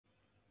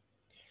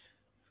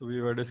So we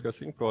were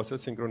discussing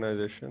process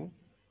synchronization.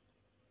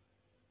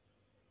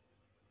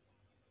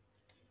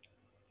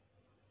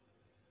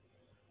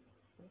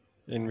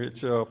 In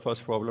which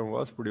first problem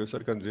was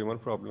producer-consumer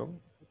problem.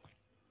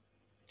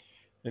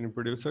 In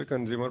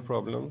producer-consumer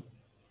problem,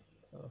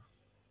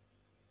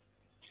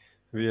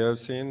 we have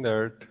seen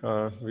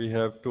that we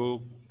have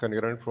two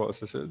concurrent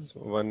processes.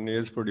 One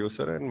is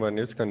producer and one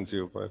is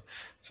consumer.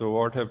 So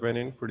what happened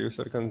in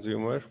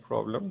producer-consumer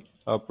problem?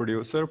 A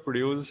producer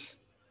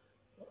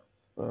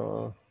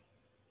uh,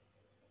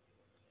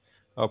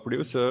 a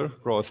producer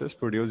process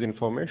produce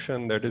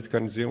information that is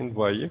consumed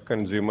by a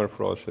consumer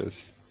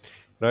process,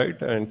 right?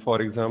 And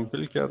for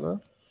example, क्या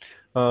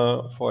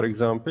था? For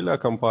example, a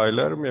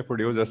compiler may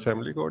produce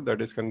assembly code that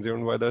is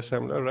consumed by the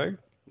assembler, right?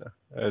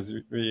 As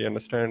we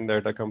understand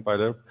that a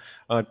compiler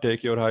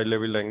take your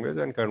high-level language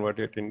and convert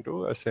it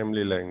into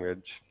assembly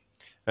language.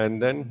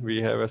 And then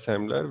we have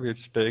assembler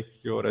which take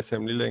your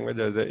assembly language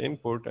as an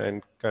input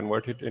and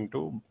convert it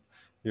into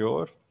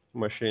your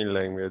machine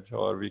language,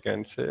 or we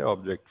can say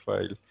object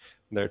file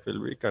that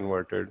will be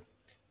converted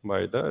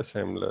by the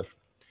assembler,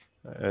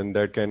 and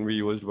that can be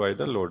used by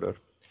the loader.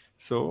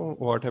 So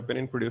what happened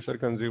in producer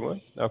consumer?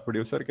 A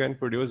producer can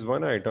produce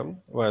one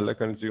item while the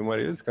consumer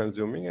is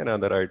consuming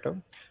another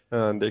item.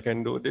 They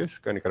can do this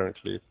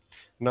concurrently.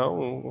 Now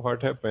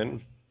what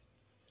happened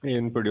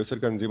in producer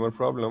consumer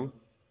problem,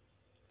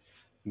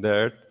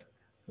 that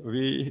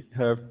we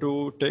have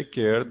to take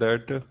care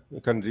that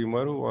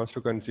consumer who wants to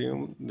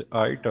consume the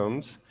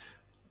items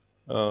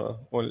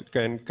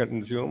can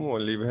consume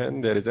only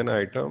when there is an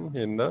item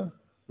in the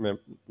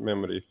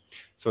memory.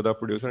 So the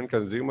producer and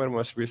consumer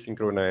must be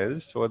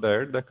synchronized so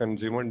that the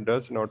consumer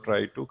does not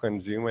try to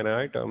consume an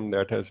item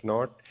that has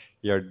not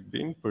yet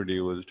been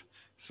produced.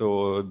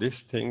 So this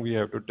thing we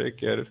have to take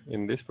care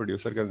in this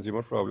producer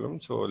consumer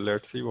problem. So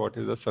let's see what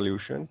is the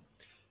solution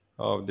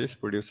of this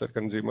producer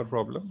consumer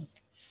problem.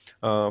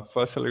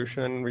 First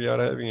solution we are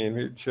having, in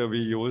which we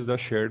use the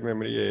shared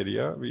memory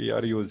area. We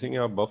are using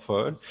a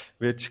buffer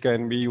which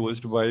can be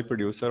used by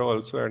producer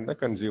also and the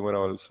consumer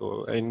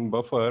also. In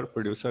buffer,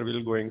 producer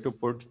will going to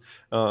put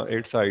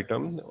its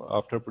item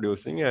after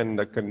producing, and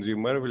the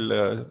consumer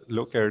will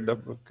look at the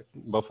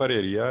buffer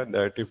area,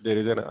 that if there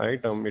is an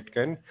item it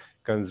can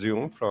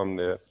consume from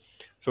there.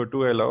 So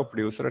to allow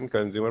producer and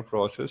consumer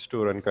process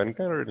to run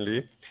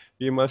concurrently,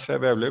 we must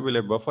have available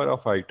a buffer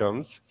of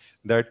items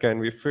that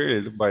can be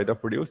filled by the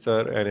producer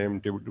and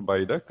emptied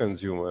by the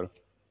consumer.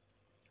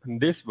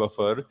 This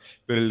buffer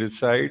will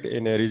reside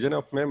in a region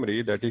of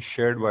memory that is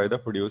shared by the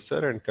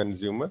producer and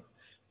consumer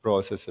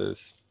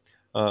processes.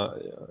 Uh,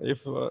 if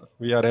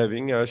we are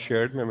having a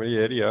shared memory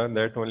area,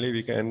 that only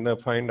we can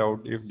find out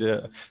if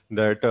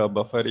that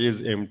buffer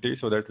is empty,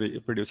 so that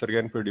producer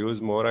can produce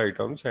more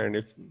items, and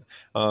if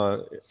uh,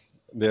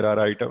 there are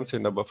items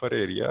in the buffer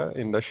area,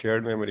 in the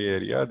shared memory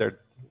area, that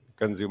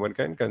consumer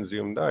can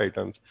consume the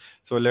items.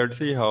 So let's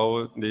see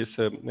how this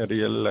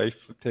real life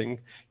thing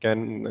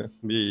can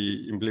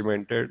be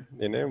implemented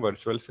in a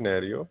virtual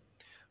scenario,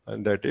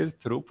 and that is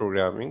through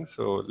programming.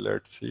 So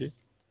let's see.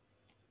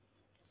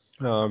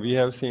 We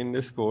have seen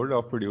this code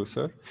of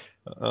producer.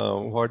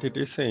 What it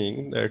is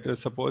saying, that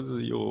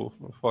suppose you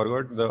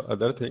forgot the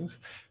other things.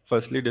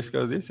 Firstly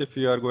discuss this. If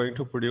you are going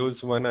to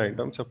produce one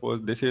item,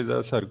 suppose this is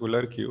a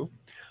circular queue.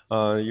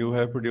 You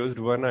have produced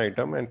one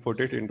item and put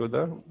it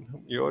into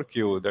your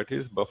queue, that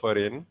is buffer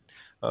in.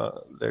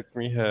 Let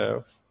me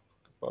have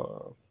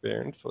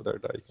paint so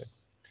that I can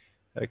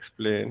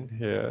explain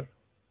here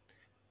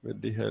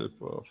with the help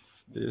of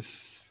this.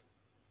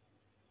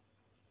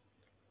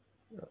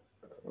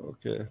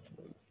 Okay,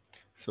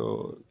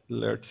 so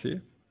let's see.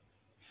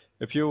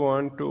 If you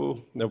want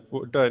to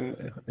put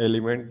an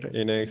element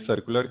in a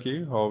circular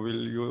key, how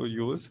will you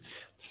use?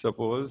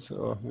 Suppose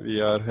we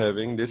are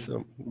having this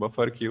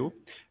buffer queue,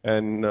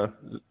 and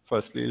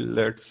firstly,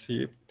 let's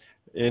see,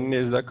 n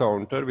is the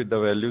counter with the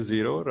value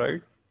 0,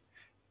 right?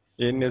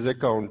 N is a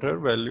counter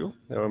value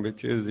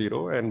which is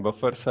 0, and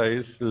buffer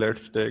size,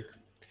 let's take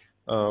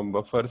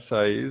buffer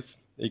size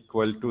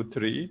equal to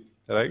 3,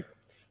 right?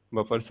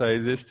 Buffer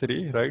size is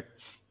 3, right?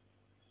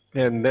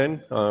 And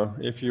then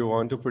if you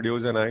want to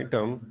produce an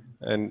item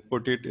and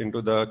put it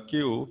into the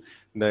queue,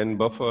 then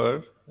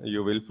buffer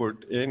you will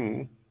put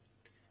in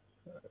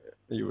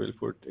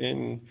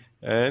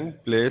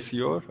and place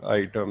your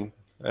item,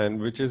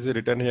 and which is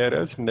written here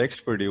as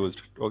next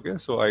produced. Okay,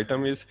 so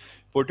item is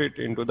put it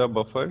into the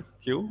buffer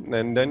queue,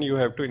 and then you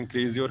have to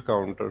increase your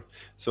counter.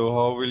 So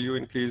how will you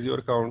increase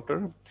your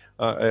counter?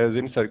 As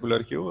in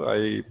circular queue,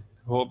 I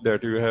hope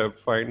that you have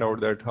find out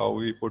that how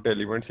we put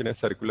elements in a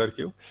circular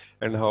queue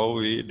and how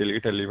we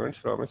delete elements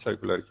from a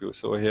circular queue.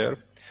 So here,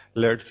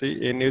 let's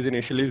see, n is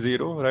initially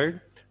 0, right?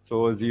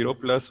 So 0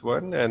 plus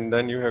 1, and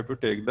then you have to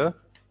take the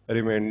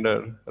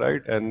remainder,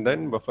 right? And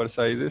then buffer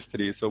size is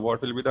 3. So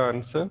what will be the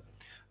answer?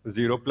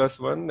 0 plus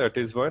 1, that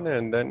is 1,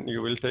 and then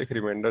you will take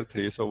remainder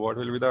 3. So what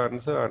will be the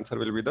answer? Answer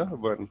will be the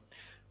 1.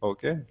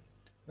 Okay.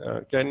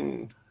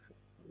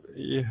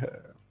 Yeah,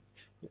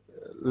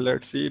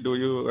 let's see, do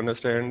you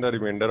understand the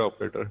remainder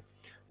operator?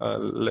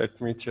 Let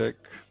me check.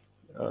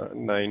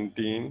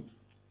 19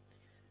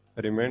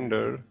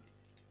 remainder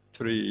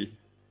 3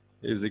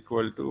 is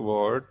equal to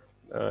what?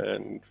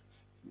 And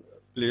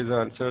please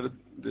answer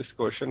this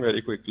question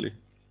very quickly.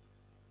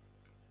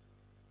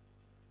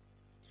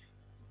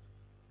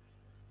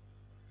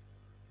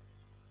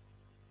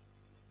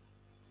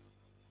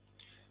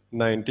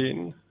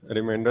 19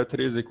 remainder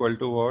 3 is equal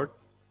to what?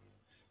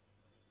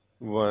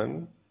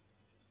 1,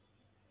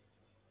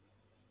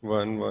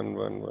 1, 1,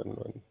 1, 1,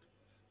 1.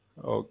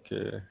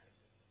 Okay,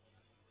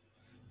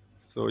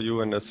 so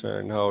you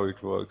understand how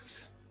it works.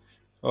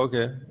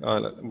 Okay,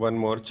 one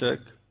more check.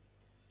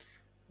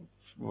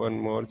 One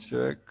more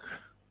check.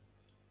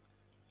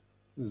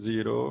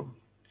 0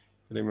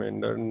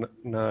 remainder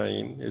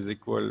 9 is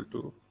equal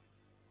to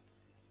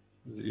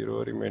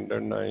 0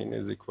 remainder 9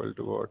 is equal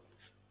to what?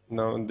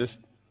 Now this,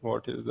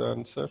 what is the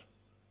answer?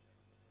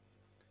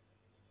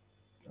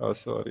 Oh,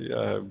 sorry,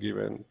 I have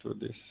given to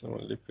this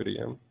only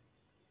Priyam.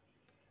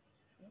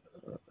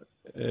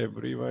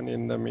 Everyone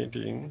in the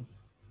meeting,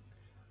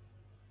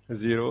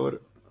 0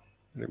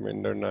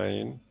 remainder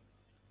 9.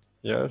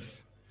 Yes,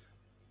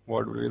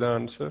 what will be the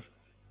answer?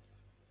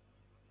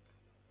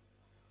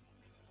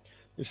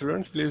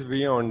 Students, please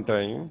be on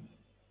time.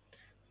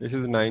 This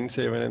is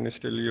 9-7 and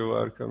still you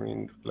are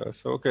coming to class.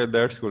 Okay,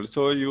 that's cool.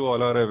 So you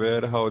all are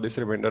aware how this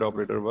remainder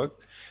operator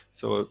works.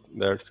 So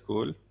that's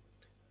cool.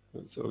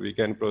 So we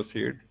can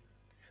proceed.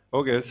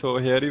 Okay, so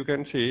here you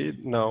can see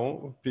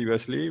now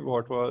previously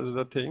what was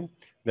the thing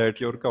that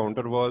your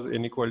counter was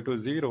unequal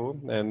to 0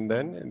 and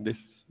then this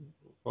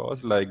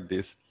was like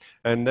this.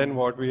 And then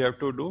what we have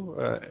to do,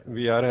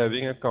 we are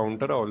having a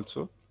counter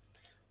also,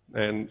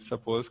 and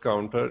suppose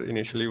counter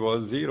initially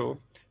was 0,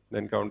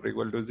 then counter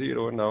equal to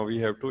 0. Now we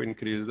have to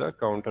increase the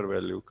counter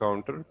value,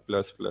 counter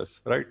plus plus,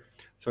 right?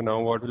 So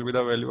now what will be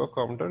the value of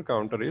counter?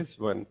 Counter is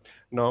 1.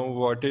 Now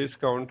what is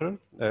counter?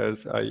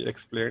 As I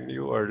explained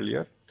you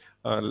earlier,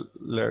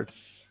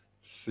 let's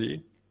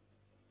see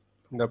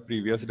the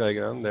previous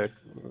diagram that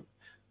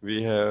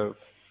we have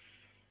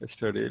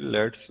studied.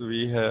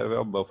 We have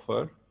a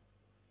buffer.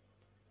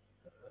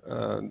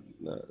 Uh,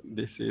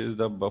 this is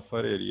the buffer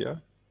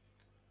area.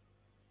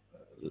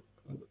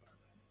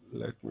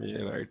 Let me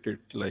write it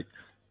like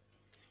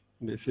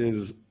this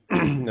is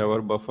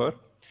our buffer,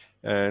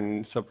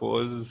 and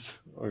suppose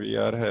we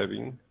are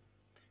having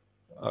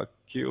a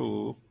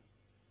cube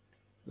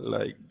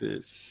like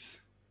this,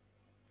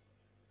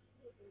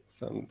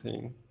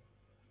 something.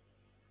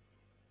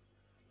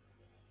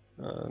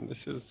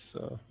 This is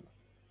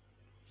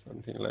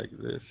something like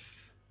this.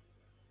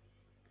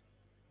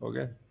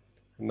 Okay.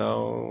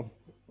 Now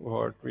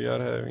what we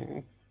are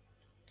having,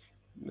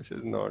 this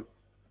is not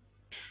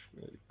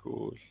very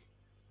cool.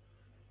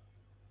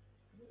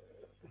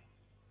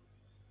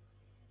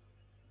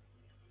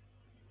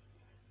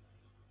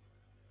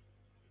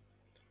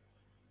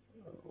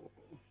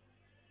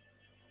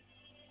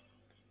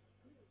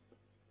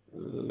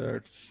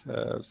 Let's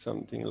have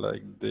something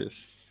like this,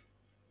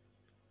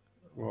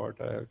 what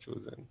I have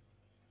chosen.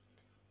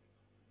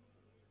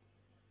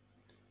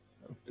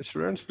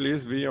 Students,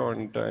 please be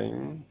on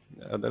time,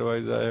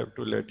 otherwise I have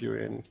to let you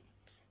in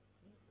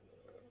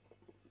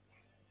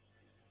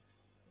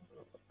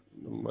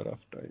number of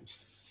times.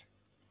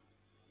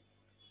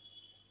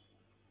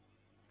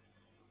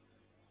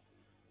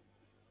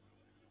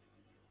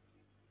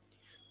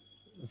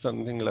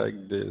 Something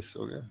like this,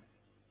 okay?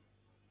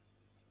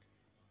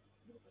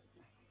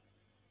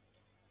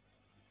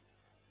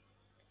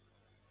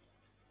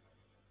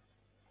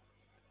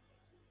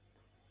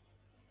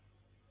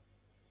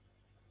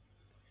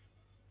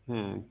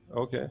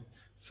 Okay.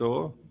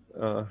 So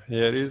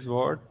here is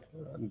what?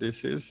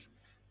 This is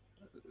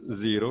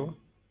 0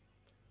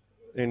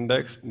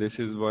 index, this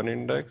is 1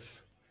 index,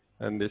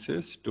 and this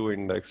is 2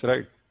 index,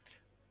 right?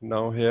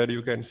 Now here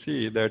you can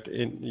see that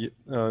in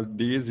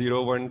these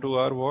 0, 1, 2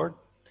 are what?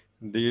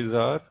 These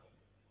are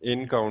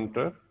in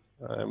counter.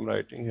 I am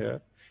writing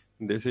here.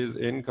 This is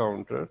in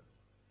counter.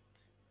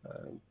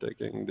 I'm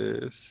taking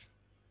this.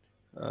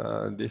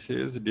 This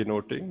is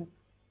denoting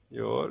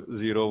your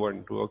 0,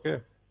 1, 2,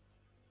 okay?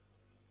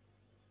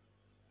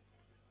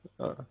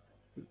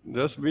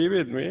 Just be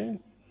with me.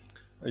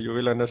 You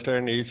will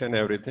understand each and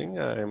everything.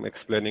 I am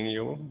explaining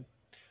you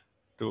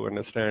to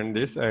understand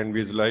this and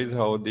visualize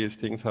how these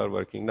things are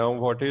working. Now,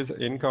 what is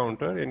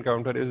encounter?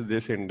 Encounter is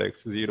this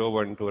index 0,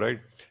 1, 2, right?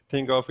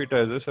 Think of it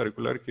as a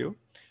circular cube,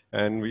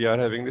 and we are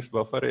having this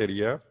buffer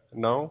area.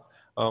 Now,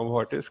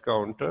 what is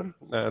counter?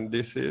 And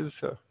this is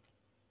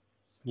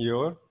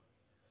your,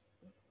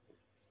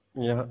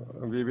 yeah,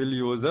 we will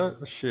use a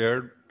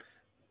shared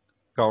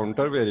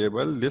counter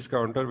variable. This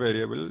counter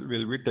variable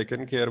will be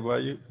taken care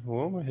by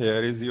whom?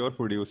 Here is your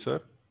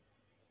producer.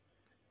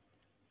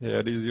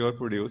 Here is your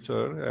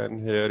producer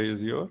and here is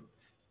your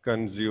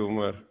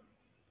consumer.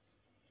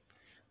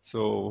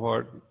 So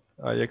what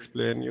I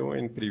explained you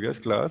in previous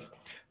class,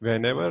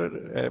 whenever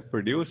a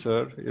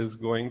producer is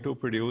going to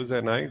produce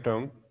an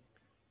item,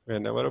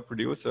 whenever a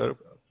producer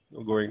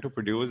going to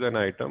produce an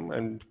item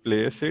and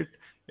place it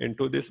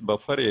into this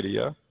buffer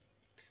area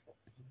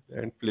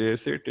and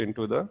place it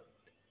into the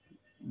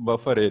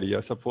buffer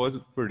area. Suppose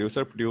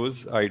producer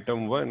produce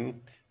item 1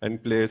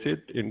 and place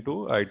it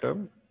into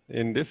item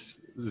in this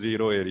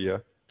 0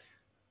 area,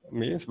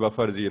 means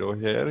buffer 0.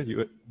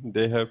 Here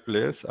they have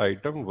placed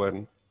item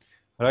 1,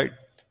 right?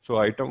 So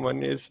item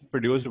 1 is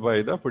produced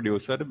by the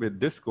producer with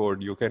this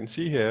code. You can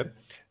see here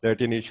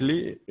that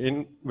initially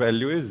in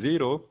value is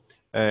 0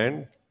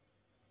 and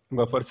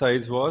buffer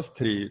size was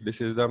 3. This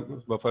is the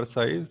buffer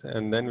size,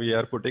 and then we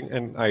are putting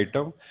an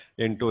item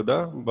into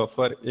the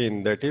buffer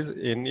in, that is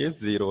in is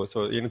 0.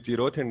 So in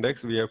 0th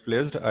index we have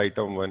placed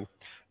item 1.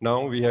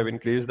 Now we have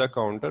increased the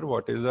counter.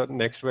 What is the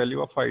next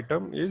value of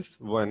item is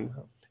 1.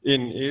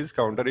 In is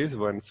counter is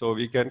 1, so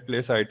we can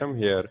place item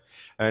here,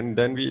 and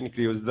then we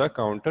increase the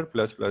counter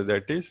plus plus,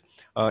 that is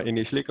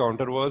initially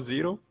counter was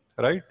 0,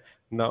 right?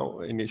 Now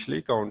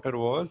initially counter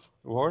was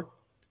what?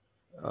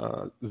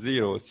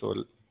 0.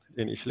 So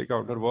initially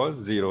counter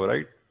was 0,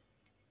 right?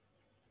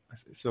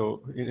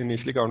 So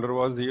initially counter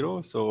was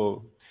 0.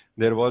 So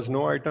there was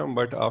no item,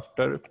 but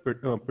after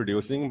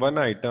producing one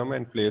item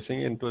and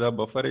placing into the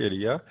buffer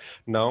area,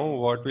 now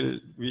what will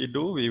we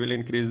do? We will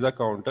increase the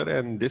counter,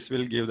 and this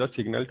will give the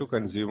signal to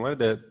consumer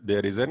that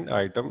there is an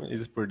item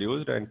is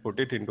produced, and put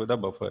it into the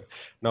buffer.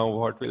 Now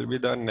what will be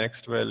the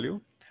next value?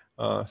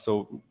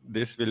 So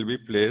this will be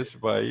placed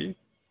by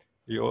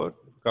your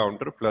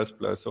counter plus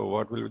plus. So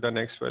what will be the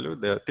next value?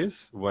 That is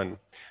 1.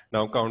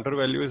 Now counter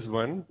value is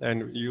 1,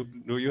 and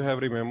you have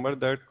remember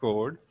that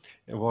code?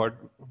 What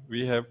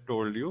we have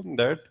told you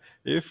that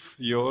if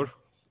your,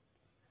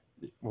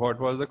 what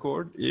was the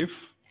code? If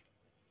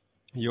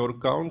your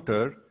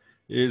counter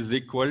is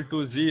equal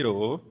to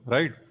 0,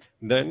 right?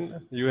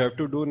 Then you have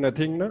to do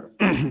nothing, na?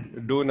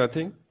 Do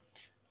nothing.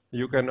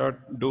 You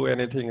cannot do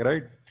anything,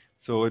 right?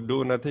 So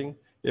do nothing.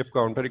 If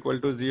counter equal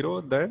to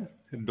 0, then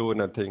do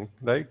nothing,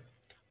 right?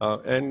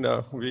 And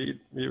we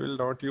will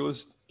not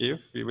use if,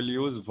 we will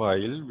use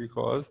while,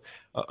 because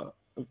uh,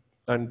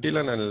 until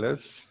and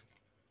unless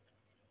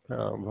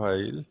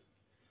while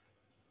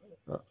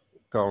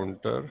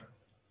counter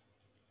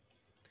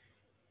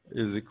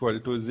is equal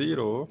to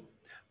 0,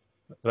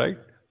 right?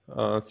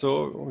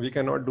 So we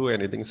cannot do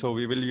anything. So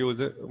we will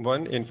use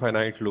one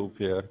infinite loop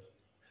here.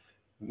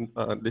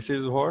 This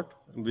is what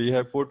we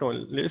have put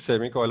only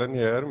semicolon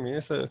here,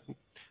 means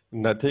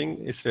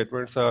nothing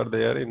statements are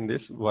there in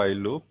this while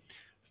loop,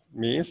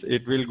 means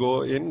it will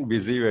go in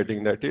busy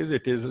waiting. That is,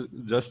 it is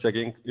just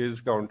checking is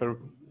counter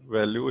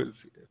value is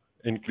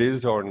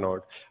increased or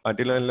not.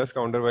 Until and unless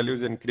counter value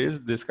is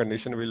increased, this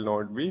condition will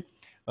not be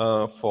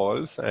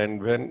false,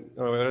 and when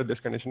this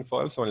condition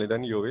false, only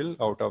then you will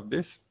out of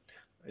this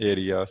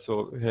area.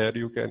 So here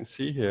you can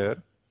see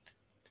here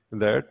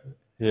that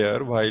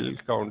here while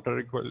counter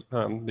equal,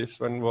 this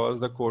one was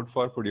the code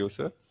for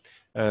producer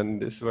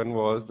and this one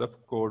was the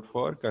code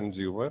for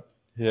consumer.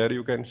 Here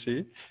you can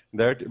see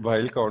that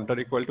while counter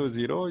equal to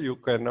 0, you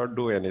cannot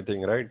do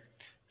anything, right?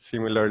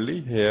 Similarly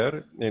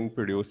here in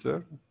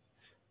producer,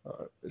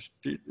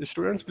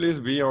 students, please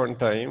be on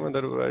time,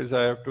 otherwise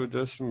I have to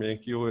just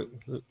make you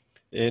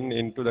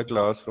into the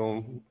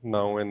classroom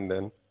now and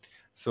then.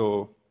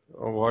 So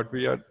what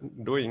we are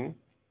doing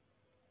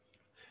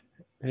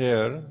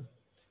here,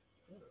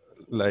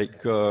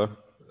 like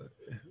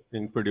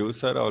in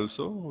producer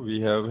also we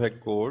have a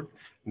code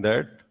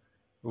that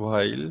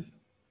while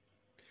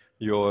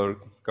your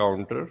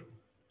counter,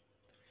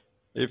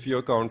 if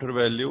your counter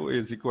value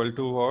is equal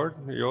to what?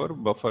 Your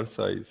buffer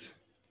size.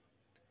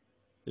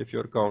 If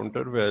your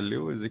counter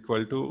value is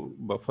equal to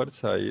buffer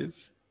size,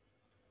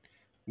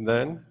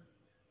 then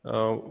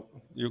uh,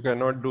 you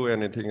cannot do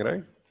anything,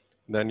 right?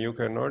 Then you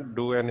cannot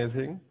do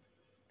anything.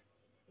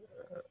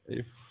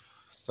 If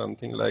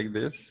something like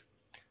this,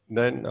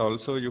 then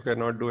also you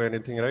cannot do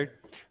anything, right?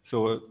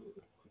 So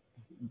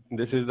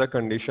this is the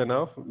condition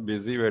of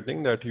busy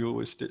waiting, that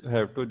you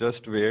have to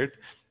just wait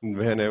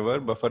whenever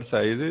buffer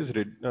size is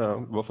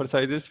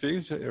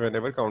fixed,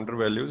 whenever counter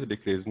values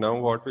decrease. Now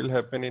what will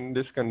happen in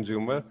this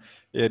consumer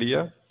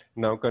area?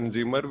 Now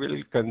consumer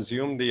will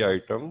consume the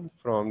item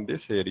from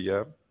this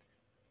area.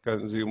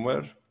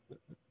 Consumer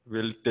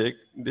will take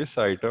this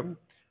item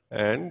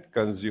and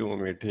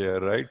consume it here,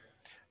 right?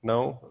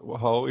 Now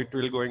how it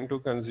will going to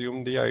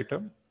consume the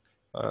item?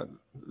 Uh,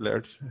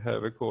 let's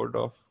have a code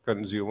of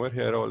consumer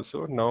here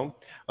also. Now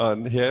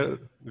here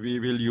we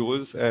will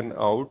use an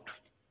out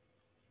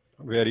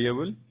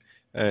variable,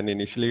 and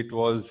initially it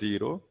was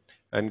 0,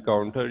 and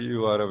counter,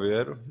 you are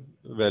aware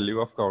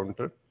value of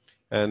counter,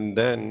 and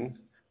then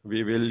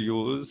we will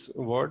use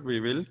what? We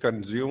will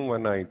consume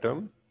one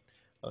item.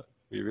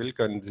 We will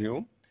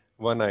consume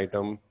one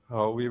item.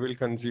 How we will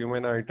consume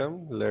an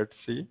item? Let's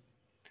see.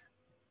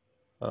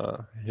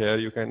 Here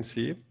you can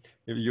see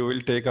you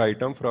will take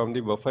item from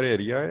the buffer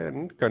area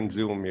and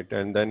consume it,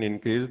 and then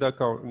increase the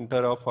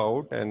counter of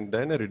out and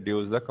then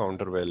reduce the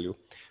counter value.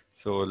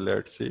 So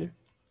let's see.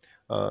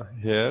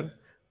 Here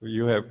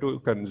you have to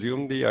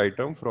consume the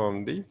item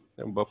from the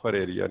buffer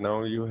area.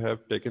 Now you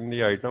have taken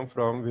the item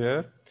from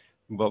where?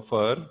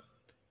 Buffer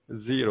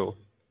 0,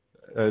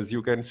 as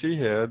you can see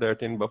here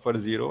that in buffer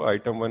 0,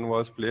 item 1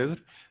 was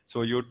placed.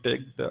 So you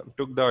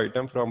took the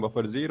item from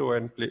buffer 0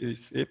 and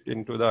place it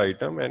into the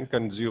item and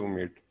consume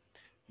it.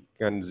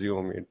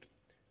 Consume it.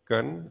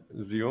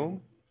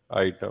 Consume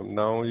item.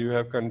 Now you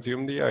have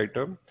consumed the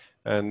item,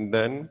 and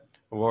then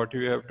what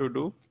you have to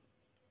do?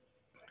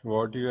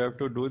 What you have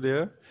to do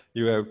there?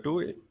 You have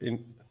to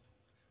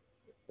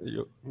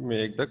you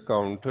make the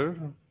counter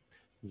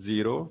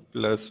 0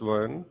 plus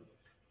 1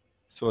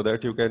 so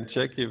that you can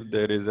check if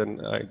there is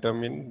an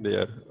item in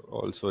there.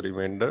 Also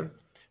remainder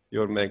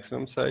your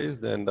maximum size,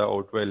 then the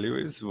out value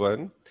is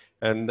 1,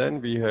 and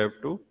then we have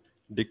to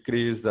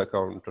decrease the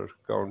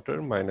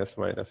counter minus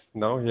minus.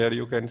 Now here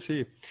you can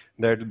see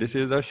that this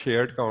is a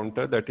shared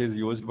counter that is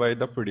used by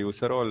the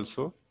producer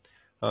also,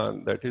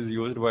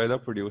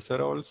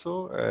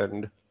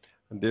 and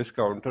this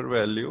counter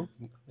value,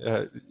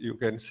 you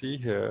can see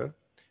here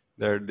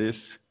that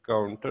this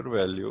counter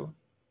value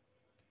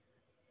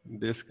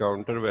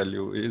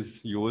is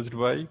used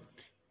by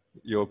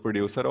your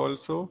producer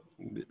also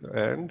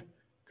and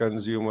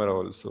consumer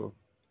also.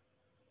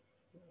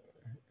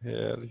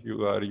 Here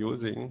you are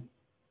using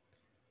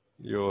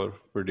your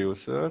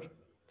producer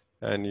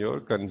and your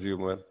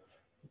consumer.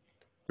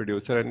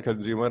 Producer and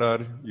consumer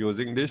are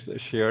using this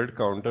shared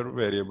counter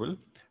variable.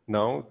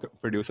 Now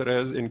producer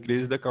has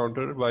increased the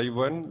counter by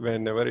 1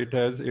 whenever it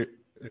has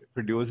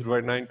produced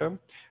one item,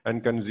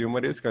 and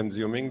consumer is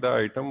consuming the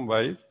item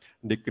by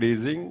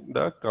decreasing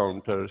the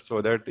counter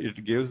so that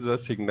it gives the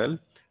signal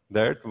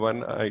that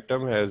one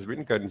item has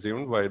been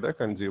consumed by the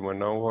consumer.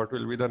 Now what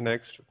will be the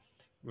next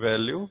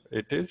value?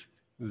 It is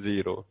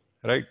 0,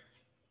 right?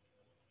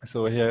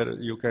 So here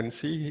you can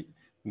see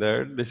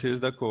that this is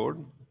the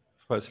code.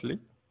 Firstly,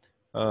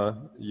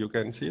 you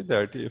can see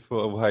that if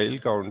while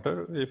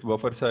counter, if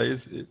buffer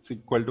size is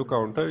equal to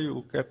counter,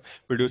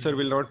 producer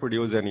will not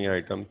produce any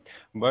item.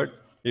 But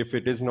if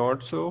it is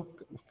not so,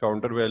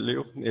 counter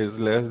value is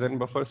less than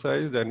buffer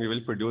size, then we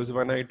will produce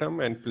one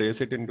item and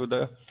place it into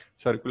the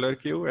circular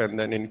queue and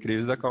then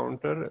increase the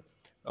counter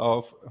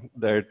of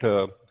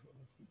that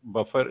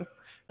buffer,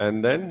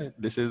 and then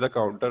this is the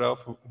counter of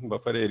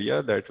buffer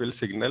area that will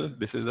signal.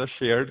 This is a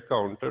shared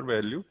counter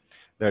value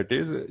that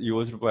is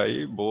used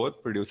by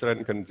both producer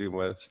and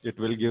consumers. It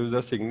will give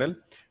the signal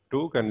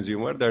to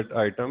consumer that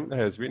item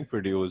has been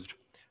produced.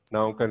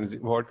 Now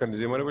what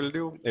consumer will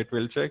do? It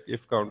will check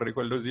if counter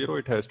equal to 0,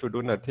 it has to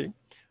do nothing.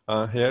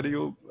 Here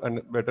you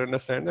better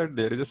understand that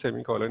there is a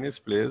semicolon is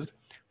placed.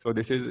 So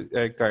this is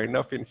a kind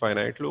of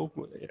infinite loop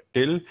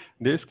till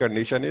this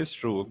condition is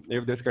true.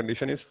 If this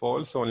condition is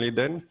false, only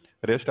then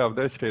rest of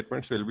the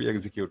statements will be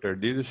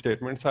executed. These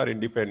statements are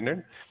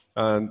independent.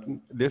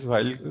 This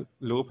while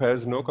loop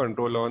has no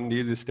control on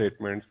these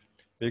statements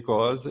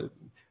because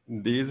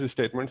these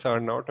statements are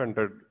not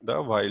under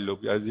the while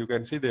loop. As you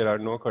can see, there are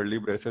no curly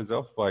braces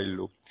of while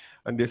loop.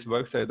 And this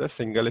works as a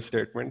single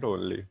statement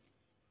only.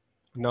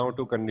 Now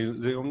to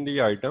consume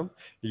the item,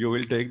 you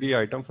will take the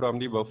item from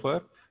the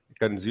buffer,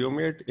 consume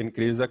it,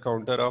 increase the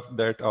counter of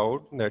that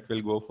out, that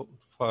will go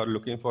for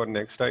looking for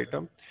next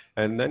item,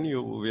 and then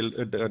you will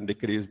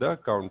decrease the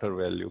counter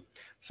value.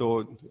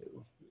 So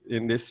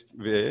in this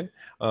way,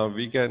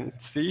 we can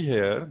see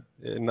here,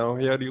 now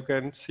here you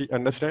can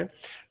understand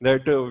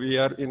that we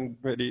are in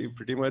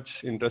pretty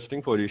much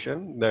interesting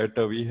position that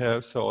we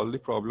have solved the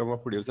problem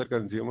of producer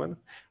consumer,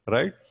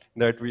 right?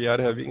 That we are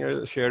having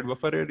a shared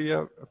buffer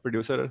area.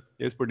 Producer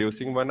is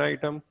producing one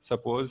item.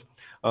 Suppose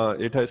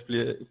it has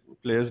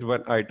placed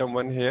one item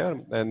 1 here,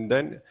 and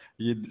then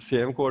the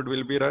same code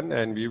will be run,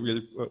 and we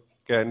will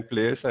can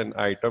place an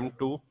item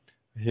 2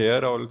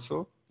 here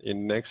also.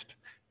 In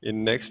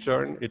next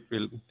turn, it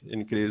will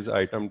increase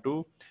item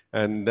 2,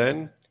 and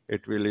then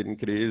it will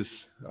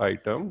increase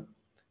item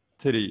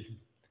 3.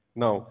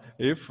 Now,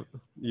 if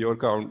your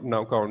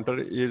counter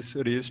is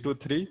reached to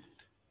 3,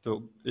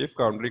 so if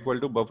counter equal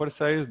to buffer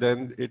size,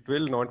 then it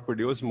will not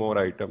produce more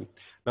item.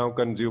 Now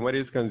consumer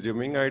is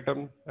consuming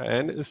item,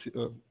 and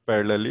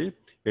parallelly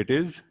it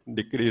is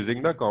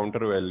decreasing the counter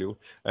value,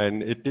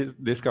 and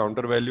this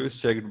counter value is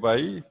checked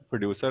by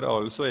producer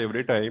also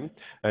every time,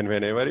 and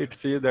whenever it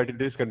sees that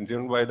it is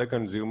consumed by the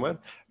consumer,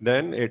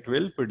 then it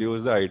will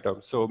produce the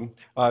item. So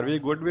are we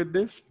good with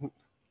this?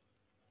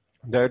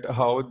 That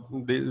how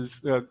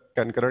these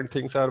concurrent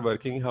things are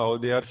working, how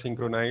they are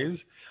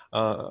synchronized.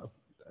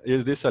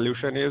 Is this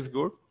solution is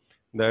good,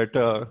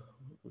 that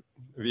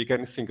we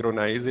can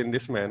synchronize in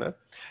this manner.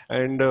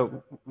 And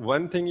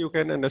one thing you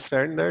can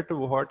understand that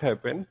what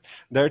happened,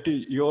 that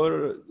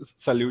your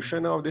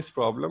solution of this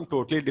problem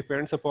totally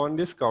depends upon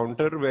this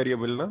counter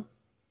variable.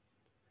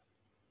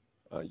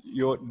 Na?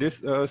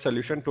 This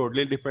solution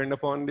totally depend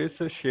upon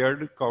this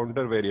shared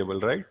counter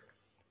variable, right?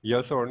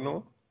 Yes or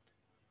no?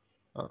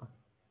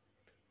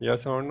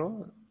 Yes or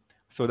no?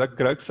 So the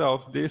crux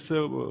of this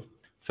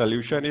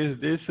solution is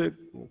this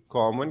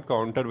common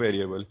counter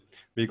variable,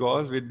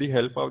 because with the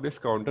help of this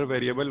counter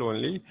variable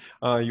only,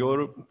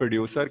 your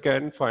producer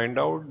can find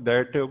out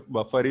that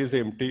buffer is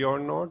empty or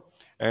not,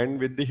 and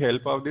with the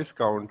help of this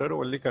counter,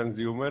 only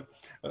consumer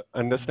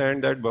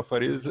understand that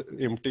buffer is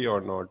empty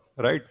or not,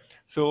 right?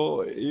 So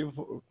if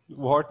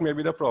what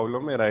maybe the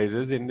problem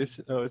arises in this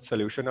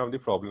solution of the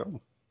problem,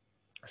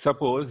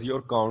 suppose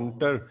your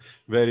counter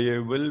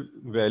variable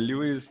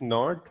value is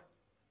not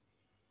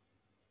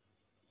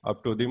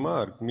up to the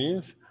mark,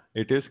 means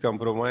it is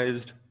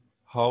compromised.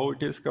 How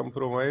it is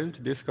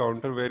compromised, this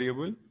counter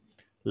variable?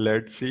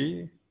 Let's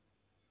see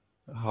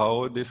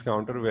how this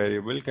counter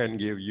variable can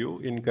give you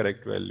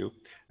incorrect value.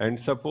 And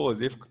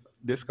suppose if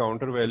this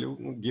counter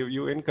value give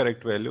you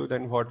incorrect value,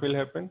 then what will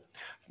happen?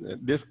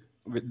 This,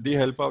 with the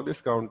help of this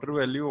counter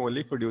value,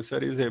 only producer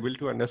is able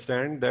to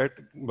understand that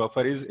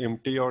buffer is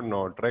empty or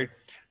not, right?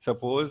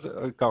 Suppose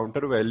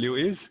counter value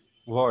is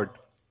what?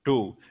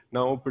 2.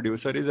 Now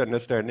producer is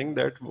understanding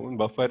that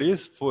buffer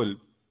is full,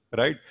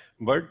 right?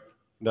 But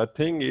the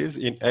thing is,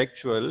 in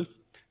actual,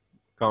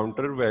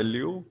 counter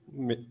value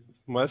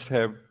must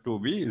have to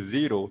be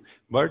 0,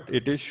 but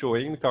it is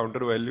showing counter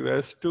value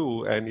as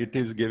 2, and it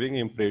is giving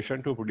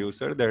impression to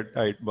producer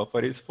that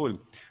buffer is full.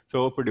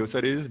 So producer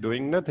is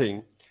doing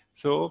nothing.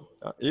 So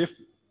if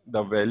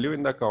the value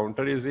in the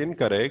counter is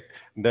incorrect,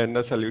 then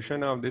the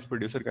solution of this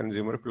producer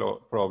consumer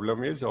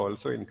problem is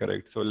also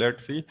incorrect. So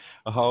let's see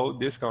how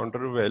this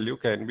counter value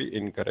can be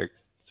incorrect.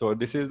 So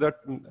this is the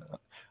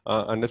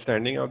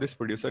understanding of this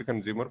producer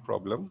consumer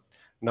problem.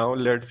 Now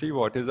let's see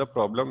what is the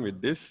problem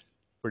with this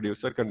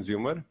producer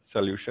consumer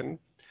solution.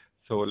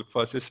 So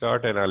first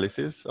start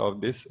analysis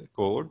of this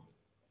code.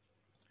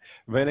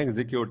 When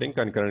executing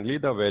concurrently,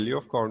 the value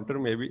of counter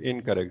may be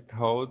incorrect.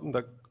 How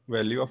the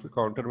value of a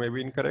counter may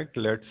be incorrect?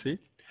 Let's see.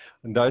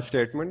 The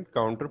statement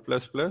counter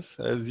plus plus,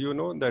 as you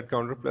know that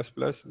counter plus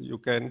plus, you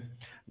can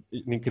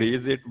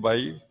increase it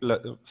by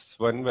plus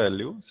one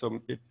value. So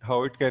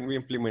how it can be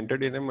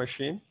implemented in a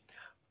machine?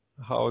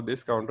 How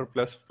this counter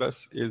plus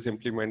plus is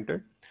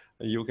implemented?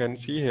 You can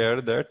see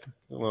here that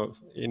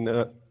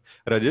in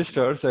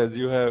registers, as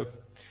you have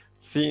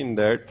seen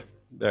that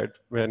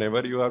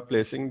whenever you are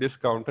placing this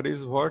counter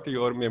is what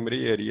your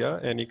memory area,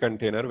 any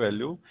container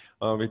value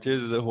which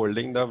is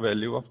holding the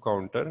value of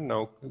counter.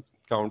 Now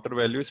counter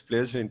value is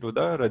placed into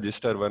the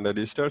register 1.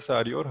 Registers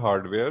are your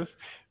hardwares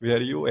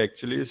where you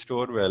actually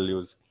store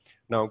values.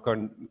 Now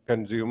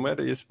consumer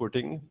is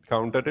putting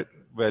counter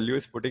value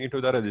is putting into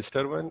the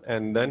register 1,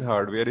 and then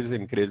hardware is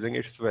increasing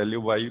its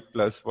value by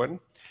plus 1,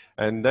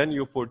 and then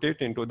you put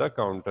it into the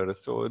counter.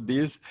 So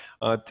these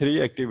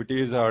three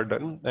activities are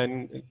done.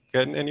 And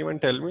can anyone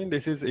tell me,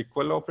 this is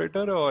equal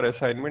operator or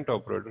assignment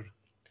operator?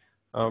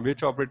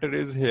 Which operator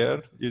is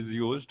here is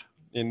used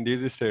in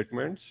these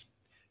statements?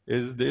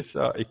 Is this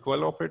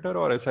equal operator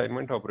or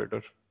assignment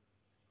operator?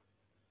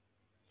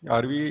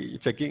 Are we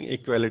checking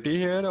equality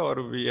here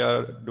or we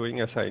are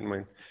doing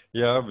assignment?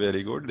 Yeah,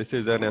 very good. This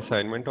is an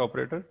assignment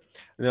operator.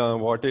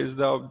 What is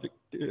the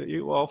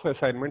objective of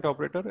assignment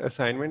operator?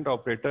 Assignment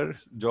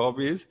operator's job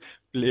is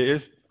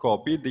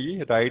copy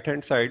the right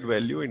hand side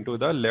value into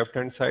the left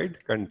hand side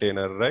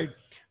container, right?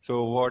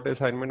 So what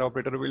assignment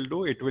operator will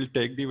do? It will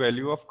take the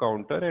value of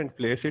counter and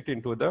place it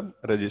into the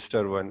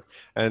register 1.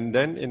 And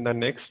then in the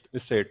next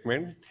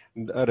statement,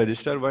 the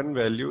register 1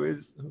 value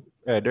is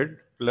added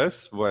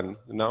plus 1.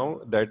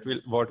 Now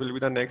what will be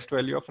the next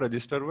value of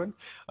register 1?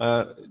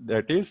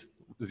 That is,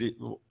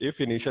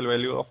 if initial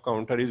value of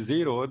counter is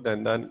 0,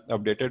 then the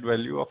updated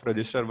value of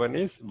register 1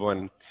 is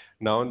 1.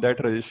 Now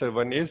that register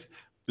 1 is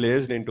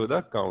placed into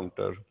the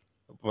counter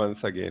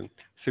once again.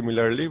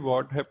 Similarly,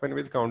 what happened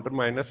with counter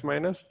minus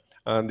minus?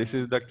 This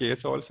is the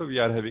case also. We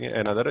are having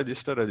another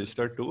register,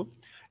 register 2,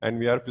 and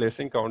we are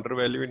placing counter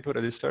value into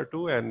register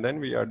 2, and then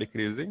we are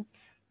decreasing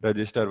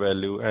register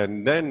value,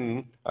 and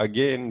then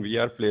again we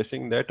are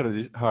placing that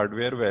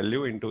hardware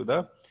value into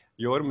the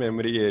your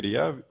memory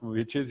area,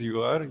 which is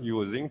you are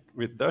using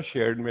with the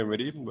shared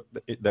memory,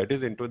 that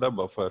is into the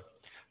buffer.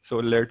 So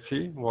let's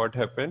see what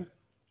happened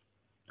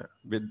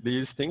with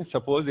these things.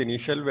 Suppose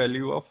initial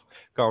value of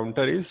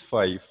counter is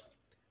 5.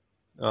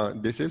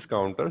 This is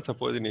counter.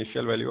 Suppose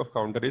initial value of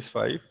counter is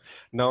 5.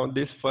 Now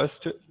this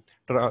first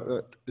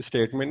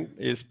statement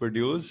is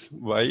produced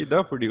by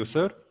the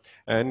producer,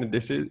 and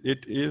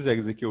it is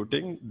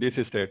executing this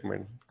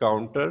statement.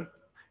 Counter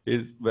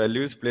is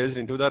value is placed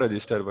into the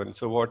register 1.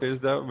 So what is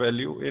the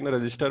value in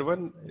register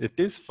 1? It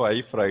is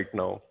 5 right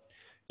now.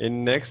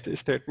 In next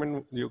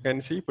statement, you can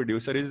see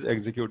producer is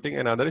executing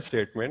another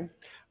statement.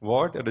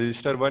 What?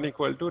 Register 1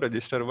 equal to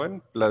register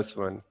 1 plus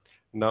 1.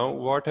 Now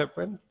what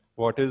happened?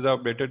 What is the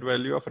updated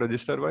value of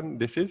register 1?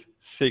 This is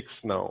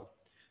 6 now.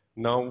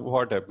 Now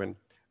what happened?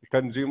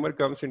 Consumer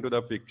comes into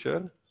the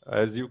picture.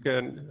 As you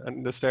can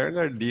understand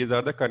that these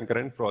are the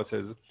concurrent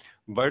process,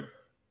 but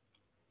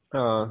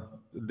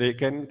they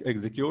can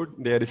execute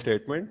their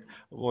statement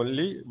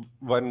only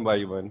one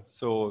by one.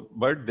 So,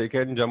 but they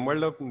can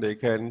jumble up, they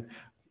can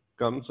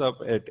comes up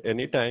at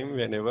any time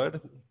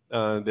whenever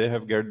they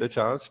have get the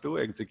chance to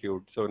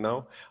execute. So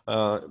now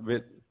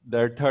with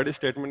that third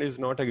statement is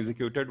not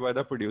executed by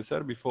the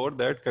producer. Before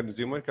that,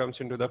 consumer comes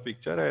into the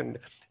picture, and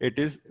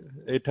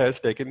it has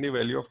taken the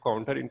value of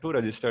counter into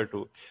register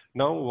 2.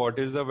 Now what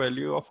is the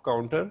value of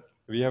counter?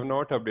 We have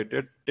not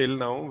updated till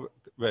now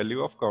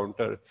value of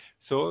counter.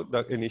 So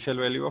the initial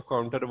value of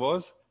counter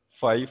was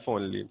 5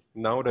 only.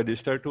 Now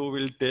register 2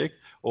 will take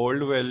old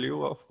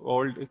value of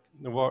old,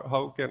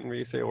 how can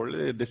we say old?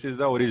 This is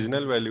the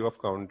original value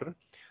of counter.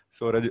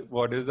 So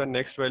what is the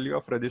next value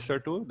of register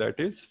 2? That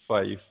is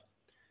 5.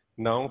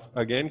 Now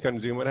again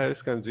consumer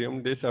has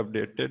consumed this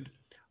updated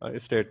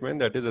statement,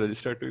 that is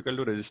register 2 equal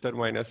to register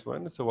minus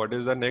 1. So what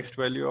is the next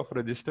value of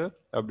register?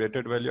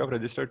 Updated value of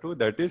register 2,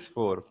 that is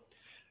 4.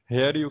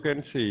 Here you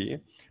can see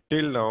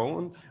till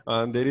now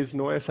there is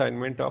no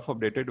assignment of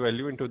updated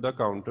value into the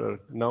counter.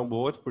 Now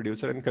both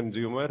producer and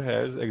consumer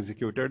has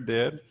executed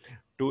their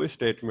two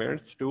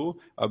statements to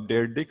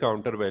update the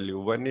counter value.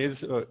 One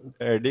is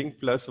adding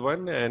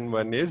 +1 and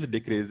one is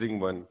decreasing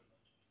 1.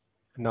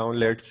 Now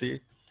let's see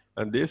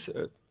this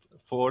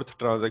fourth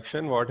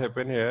transaction. What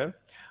happened here?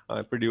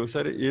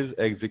 Producer is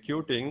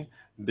executing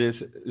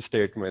this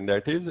statement,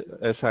 that is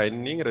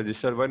assigning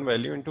register 1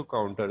 value into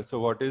counter. So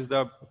what is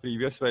the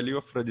previous value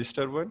of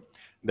register 1?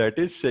 That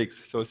is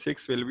 6. So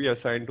 6 will be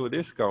assigned to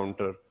this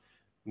counter.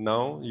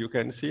 Now you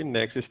can see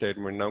next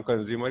statement. Now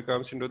consumer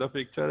comes into the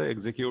picture,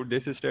 execute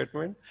this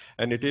statement,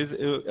 and it is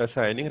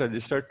assigning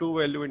register 2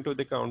 value into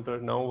the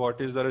counter. Now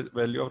what is the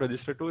value of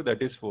register 2?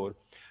 That is 4.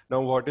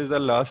 Now what is the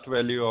last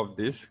value of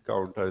this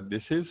counter?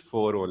 This is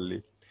 4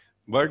 only.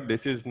 But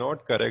this is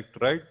not correct,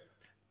 right?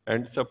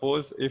 And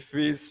suppose if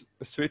we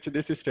switch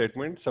this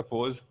statement,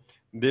 suppose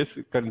this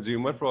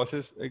consumer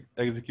process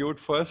execute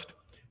first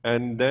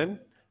and then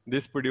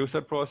this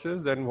producer process,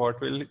 then what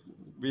will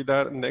be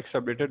the next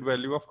updated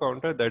value of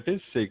counter? That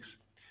is 6.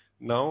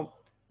 Now,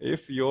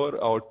 if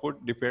your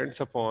output depends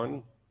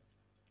upon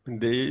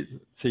the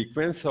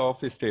sequence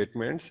of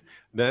statements,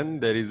 then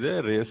there is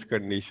a race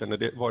condition.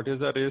 What is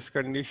the race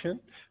condition?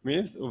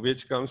 Means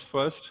which comes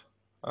first,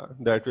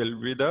 that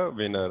will be the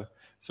winner.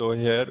 So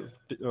here,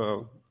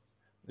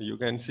 you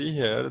can see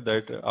here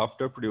that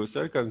after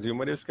producer,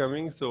 consumer is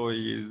coming, so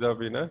he is the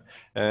winner,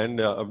 and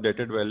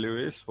updated value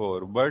is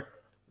 4. But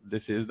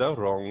this is the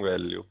wrong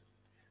value.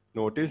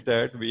 Notice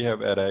that we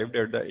have arrived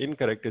at the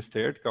incorrect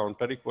state,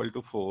 counter equal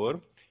to 4,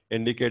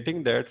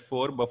 indicating that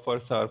 4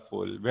 buffers are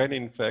full, when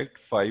in fact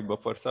 5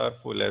 buffers are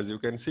full. As you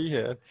can see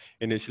here,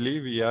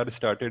 initially we are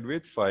started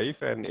with 5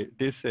 and it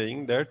is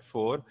saying that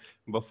 4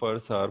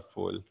 buffers are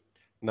full.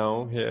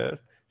 Now here,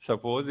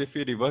 suppose if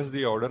we reverse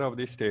the order of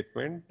the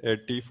statement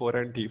at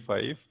T4 and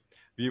T5,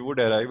 we would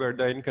arrive at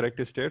the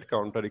incorrect state,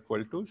 counter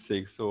equal to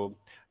 6. So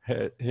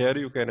here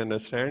you can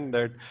understand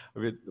that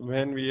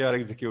when we are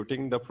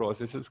executing the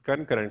processes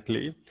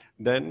concurrently,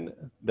 then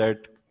that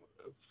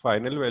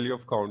final value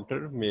of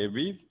counter may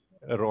be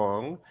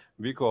wrong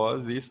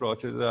because these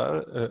processes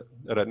are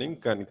running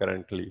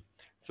concurrently.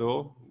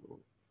 So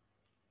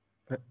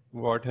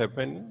what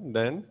happened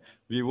then?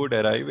 We would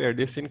arrive at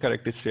this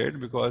incorrect state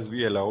because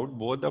we allowed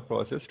both the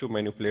process to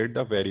manipulate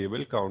the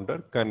variable counter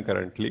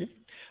concurrently.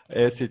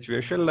 A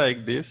situation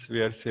like this,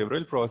 where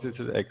several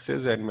processes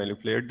access and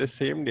manipulate the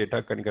same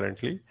data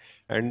concurrently,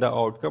 and the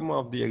outcome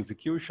of the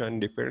execution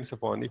depends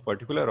upon the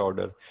particular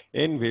order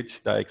in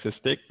which the access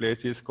take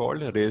place, is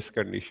called race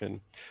condition.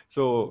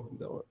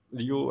 So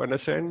you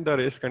understand the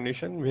race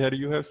condition, where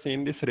you have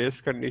seen this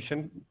race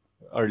condition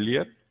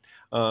earlier.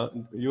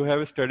 You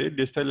have studied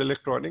digital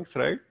electronics,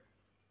 right?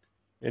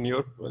 In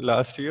your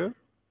last year,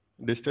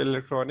 digital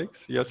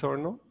electronics, yes or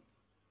no?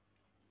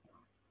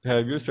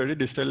 Have you studied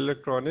digital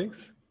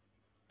electronics?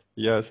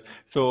 Yes.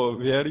 So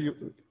where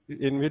you,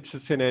 in which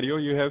scenario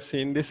you have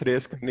seen this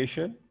race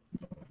condition?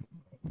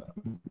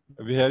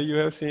 Where you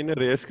have seen a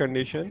race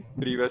condition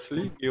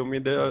previously? Give me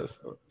the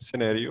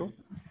scenario.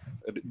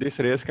 This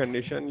race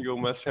condition you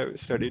must have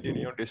studied in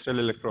your digital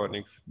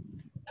electronics.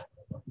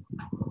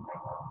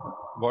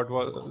 What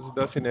was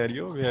the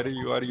scenario where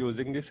you are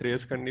using this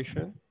race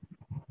condition?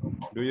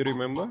 Do you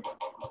remember?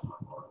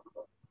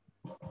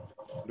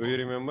 Do you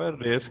remember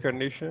race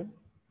condition?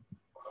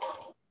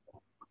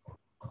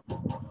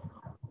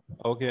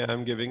 Okay,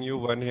 I'm giving you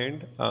one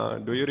hint.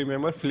 Do you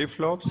remember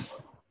flip-flops?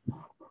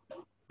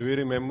 Do you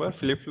remember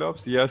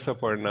flip-flops? Yes,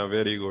 Aparna,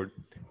 very good.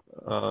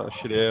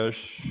 Shreyash,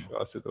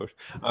 Asutosh.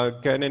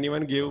 Can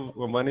anyone give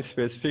one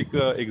specific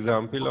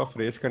example of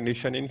race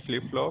condition in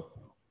flip-flop?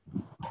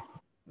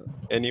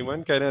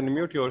 Anyone can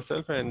unmute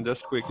yourself and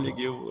just quickly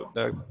give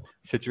the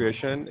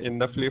situation in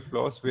the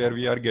flip-flops where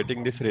we are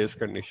getting this race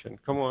condition.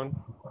 Come on.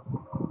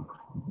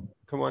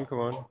 Come on, come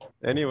on.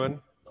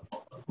 Anyone?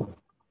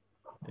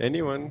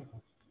 Anyone?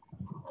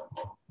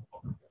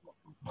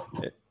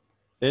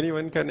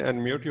 Anyone can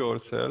unmute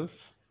yourself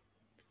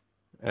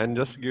and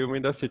just give me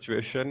the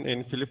situation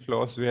in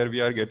flip-flops where we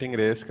are getting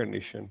race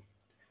condition.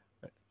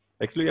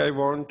 Actually, I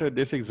want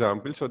this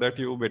example so that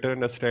you better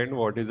understand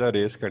what is a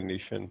race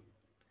condition.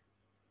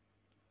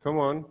 Come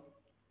on,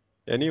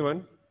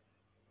 anyone?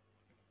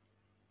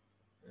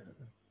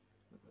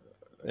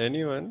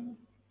 Anyone?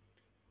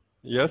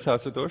 Yes,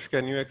 Asutosh,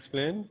 can you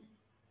explain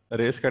a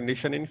race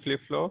condition in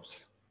flip-flops?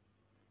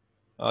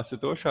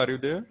 Asutosh, are you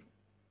there?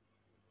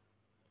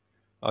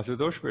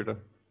 Asutosh, beta.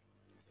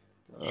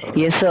 Uh,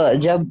 ये sir,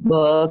 जब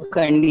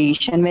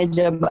condition में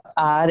जब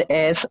R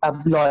S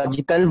अब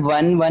logical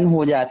 1 1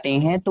 हो जाते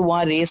हैं तो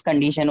वहाँ रेस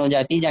कंडीशन हो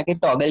जाती है, जाके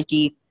टॉगल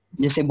की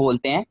जिसे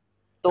बोलते हैं।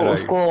 तो right.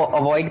 उसको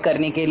अवॉइड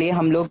करने के लिए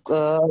हम लोग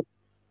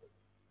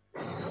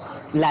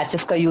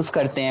लैचेस का यूज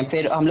करते हैं।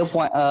 फिर हम लोग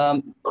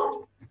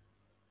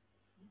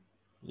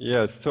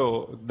Yes,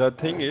 so the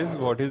thing is,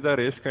 what is the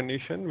race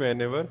condition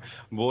whenever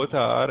both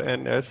R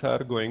and S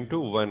are going to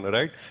 1,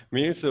 right?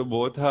 Means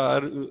both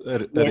are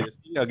yes,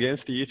 racing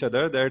against each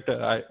other that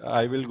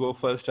I will go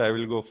first, I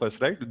will go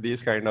first, right?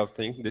 These kind of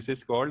things. This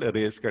is called a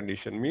race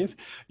condition. Means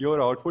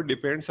your output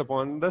depends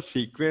upon the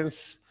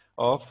sequence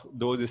of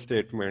those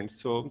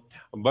statements. So,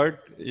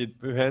 but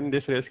when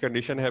this race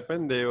condition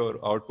happen, their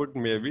output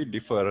may be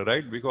differ,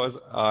 right? Because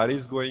R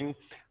is going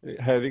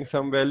having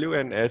some value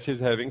and S is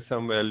having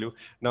some value.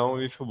 Now,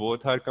 if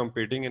both are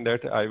competing in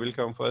that I will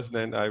come first,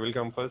 then I will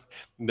come first,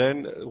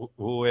 then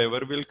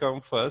whoever will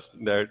come first,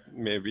 that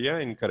may be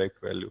an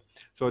incorrect value.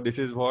 So this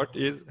is what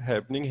is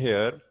happening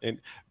here. And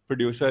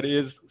producer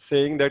is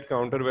saying that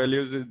counter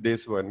values is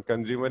this one.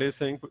 Consumer is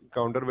saying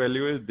counter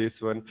value is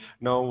this one.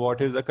 Now, what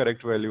is the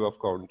correct value of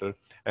counter?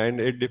 And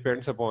it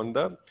depends upon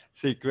the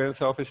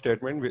sequence of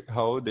statement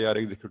how they are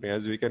executing.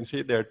 As we can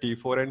see, there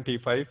T4 and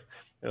T5.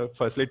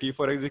 Firstly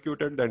T4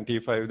 executed, then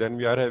T5, then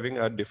we are having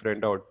a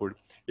different output.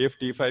 If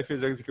T5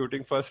 is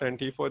executing first and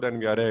T4, then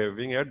we are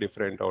having a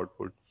different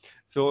output.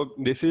 So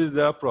this is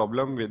the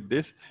problem with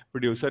this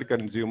producer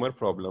consumer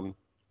problem.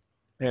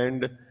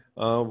 And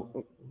uh,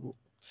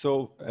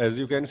 so as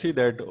you can see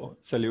that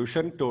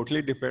solution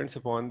totally depends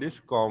upon this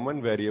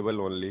common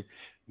variable only,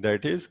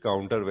 that is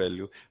counter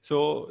value.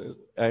 So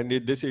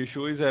and this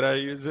issue is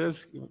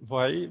arises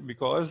why?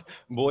 Because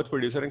both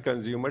producer and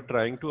consumer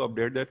trying to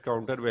update that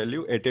counter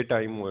value at a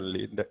time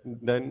only.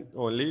 Then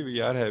only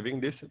we are having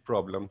this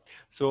problem.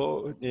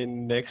 So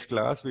in next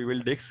class we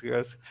will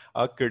discuss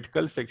a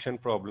critical section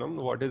problem.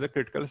 What is a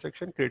critical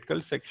section?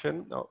 Critical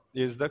section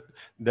is the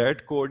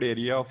that code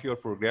area of your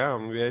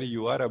program where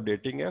you are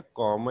updating a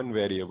common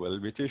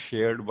variable which is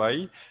shared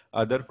by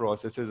other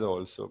processes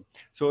also.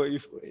 So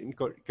if in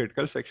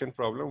critical section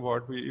problem,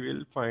 what we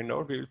will find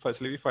out, we will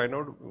firstly find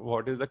out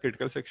what is the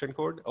critical section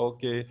code.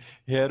 Okay,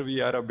 here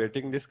we are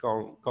updating this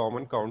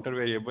common counter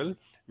variable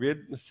with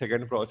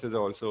second process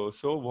also.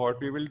 So what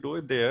we will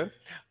do there,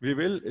 we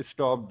will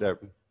stop them.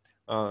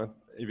 Uh,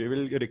 we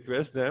will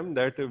request them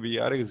that we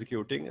are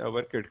executing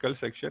our critical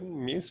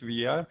section, means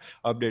we are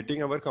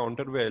updating our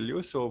counter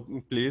value. So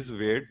please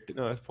wait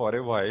for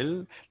a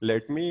while.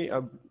 Let me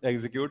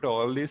execute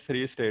all these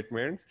three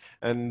statements,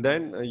 and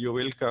then you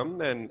will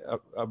come and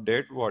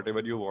update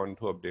whatever you want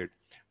to update.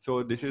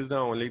 So this is the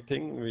only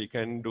thing we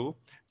can do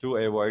to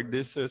avoid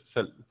this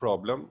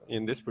problem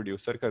in this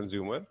producer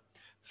consumer.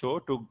 So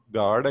to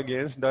guard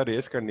against the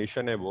race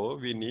condition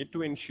above, we need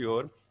to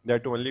ensure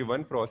that only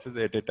one process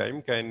at a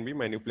time can be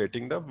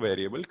manipulating the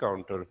variable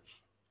counter.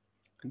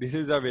 This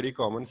is a very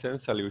common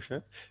sense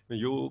solution.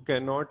 You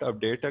cannot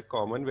update a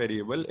common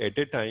variable at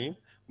a time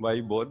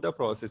by both the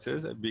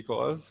processes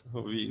because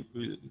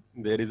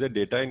there is a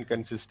data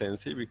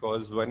inconsistency,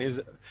 because one is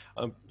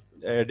um,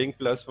 adding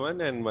plus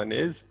one and one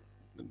is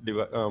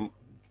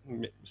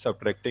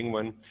subtracting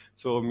one.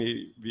 So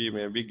we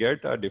maybe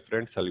get a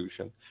different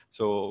solution.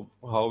 So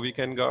how we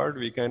can guard?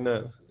 We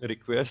can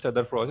request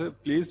other process,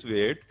 please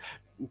wait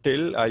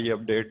till I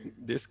update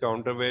this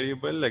counter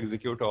variable,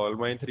 execute all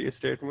my three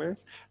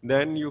statements,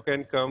 then you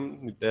can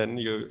come, then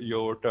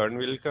your turn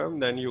will come,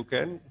 then you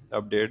can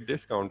update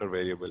this counter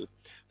variable.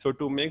 So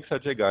to make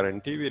such a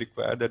guarantee, we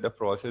require that the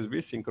process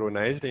be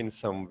synchronized in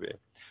some way.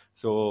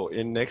 So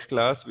in next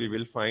class, we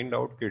will find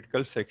out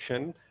critical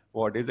section.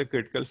 What is a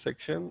critical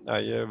section?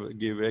 I have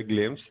give a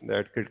glimpse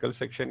that critical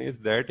section is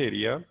that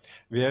area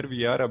where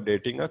we are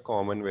updating a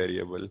common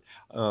variable.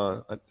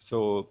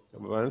 So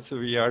once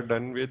we are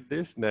done with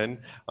this, then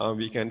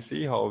we can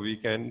see how we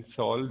can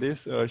solve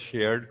this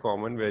shared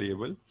common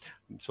variable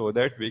so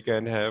that we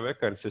can have a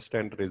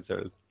consistent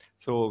result.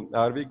 So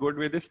are we good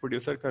with this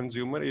producer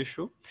consumer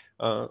issue?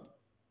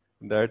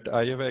 That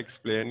I have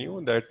explained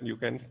you, that you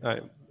can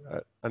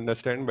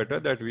understand better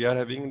that we are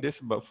having this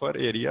buffer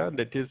area,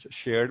 that is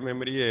shared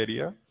memory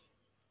area.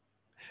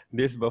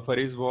 This buffer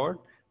is what?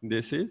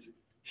 This is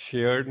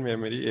shared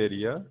memory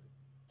area,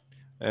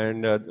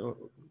 and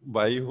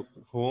by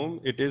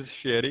whom it is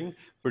sharing,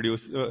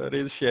 producer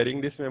is sharing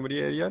this memory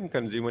area and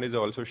consumer is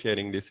also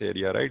sharing this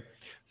area, right?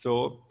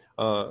 So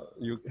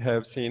you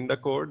have seen the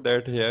code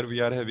that here we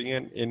are having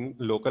an in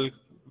local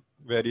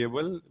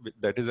variable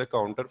that is a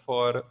counter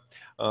for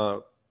uh,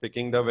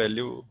 picking the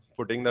value,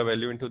 putting the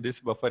value into this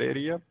buffer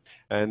area,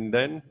 and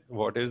then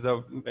what is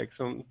the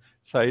maximum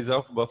size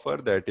of buffer,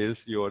 that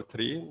is your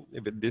 3.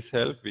 With this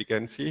help we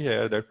can see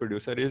here that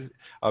producer is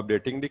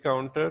updating the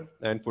counter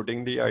and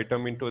putting the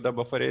item into the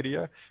buffer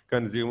area.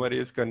 Consumer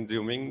is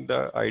consuming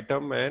the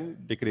item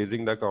and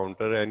decreasing the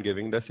counter and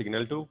giving the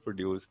signal to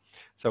produce.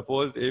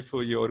 Suppose if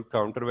your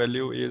counter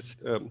value is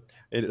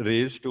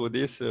raised to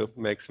this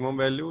maximum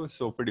value,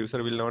 so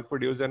producer will not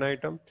produce an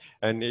item.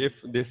 And if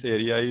this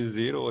area is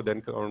 0,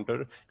 then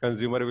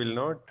consumer will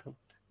not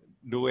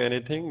do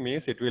anything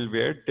means it will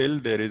wait till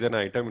there is an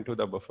item into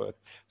the buffer.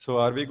 So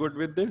are we good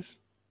with this?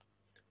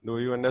 Do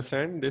you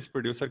understand this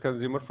producer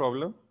consumer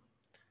problem?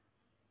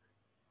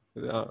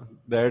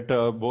 That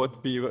both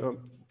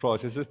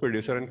processes,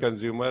 producer and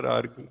consumer,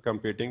 are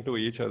competing to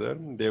each other.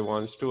 They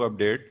wants to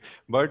update,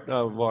 but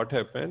what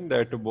happened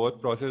that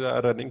both processes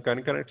are running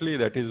concurrently.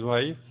 That is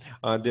why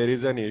there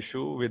is an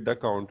issue with the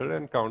counter,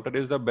 and counter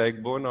is the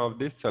backbone of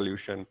this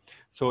solution.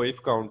 So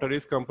if counter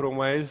is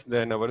compromised,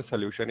 then our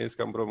solution is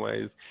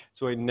compromised.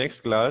 So in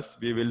next class,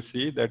 we will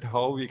see that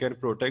how we can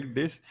protect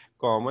this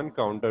common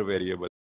counter variable.